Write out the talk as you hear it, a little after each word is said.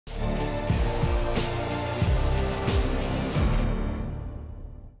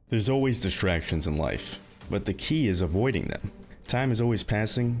There's always distractions in life, but the key is avoiding them. Time is always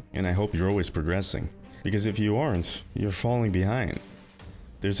passing, and I hope you're always progressing, because if you aren't, you're falling behind.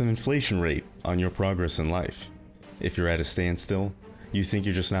 There's an inflation rate on your progress in life. If you're at a standstill, you think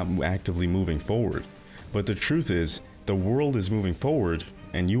you're just not actively moving forward, but the truth is, the world is moving forward,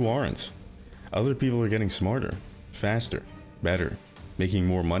 and you aren't. Other people are getting smarter, faster, better, making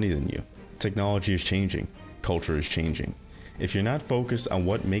more money than you. Technology is changing, culture is changing. If you're not focused on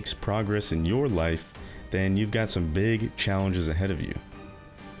what makes progress in your life, then you've got some big challenges ahead of you.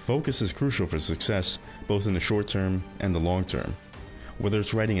 Focus is crucial for success, both in the short term and the long term. Whether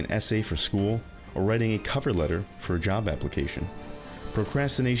it's writing an essay for school or writing a cover letter for a job application.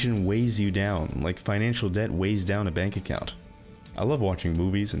 Procrastination weighs you down like financial debt weighs down a bank account. I love watching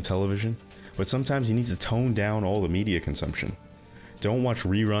movies and television, but sometimes you need to tone down all the media consumption. Don't watch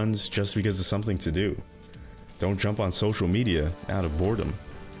reruns just because it's something to do. Don't jump on social media out of boredom.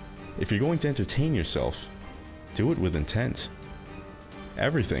 If you're going to entertain yourself, do it with intent.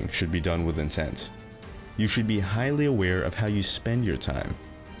 Everything should be done with intent. You should be highly aware of how you spend your time,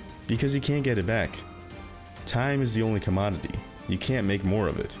 because you can't get it back. Time is the only commodity. You can't make more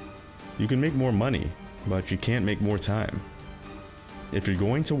of it. You can make more money, but you can't make more time. If you're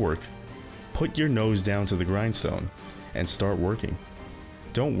going to work, put your nose down to the grindstone and start working.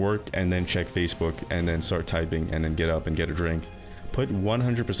 Don't work and then check Facebook and then start typing and then get up and get a drink. Put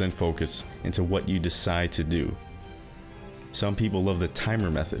 100% focus into what you decide to do. Some people love the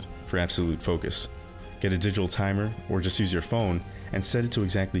timer method for absolute focus. Get a digital timer or just use your phone and set it to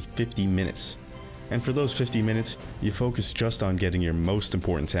exactly 50 minutes. And for those 50 minutes, you focus just on getting your most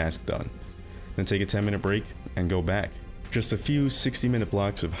important task done. Then take a 10-minute break and go back. Just a few 60-minute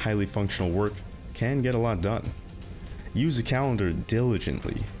blocks of highly functional work can get a lot done. Use a calendar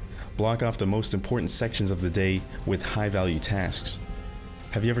diligently. Block off the most important sections of the day with high-value tasks.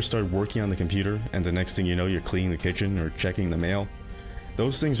 Have you ever started working on the computer and the next thing you know you're cleaning the kitchen or checking the mail?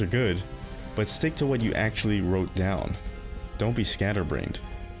 Those things are good, but stick to what you actually wrote down. Don't be scatterbrained.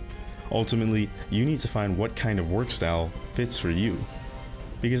 Ultimately, you need to find what kind of work style fits for you,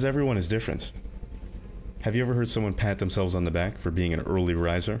 because everyone is different. Have you ever heard someone pat themselves on the back for being an early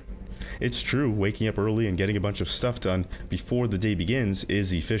riser? It's true, waking up early and getting a bunch of stuff done before the day begins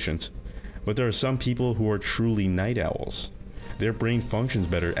is efficient, but there are some people who are truly night owls. Their brain functions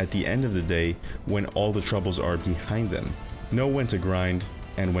better at the end of the day when all the troubles are behind them. Know when to grind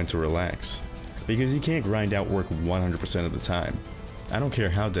and when to relax, because you can't grind out work 100% of the time. I don't care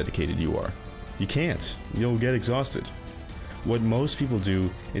how dedicated you are. You can't. You'll get exhausted. What most people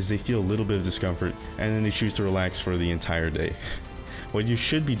do is they feel a little bit of discomfort and then they choose to relax for the entire day. What you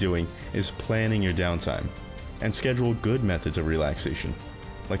should be doing is planning your downtime and schedule good methods of relaxation,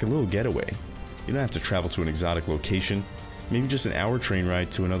 like a little getaway. You don't have to travel to an exotic location, maybe just an hour train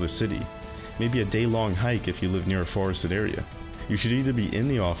ride to another city, maybe a day-long hike if you live near a forested area. You should either be in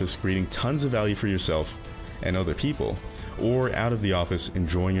the office creating tons of value for yourself and other people, or out of the office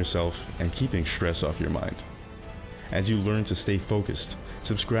enjoying yourself and keeping stress off your mind. As you learn to stay focused,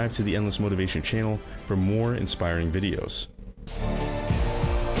 subscribe to the Endless Motivation channel for more inspiring videos.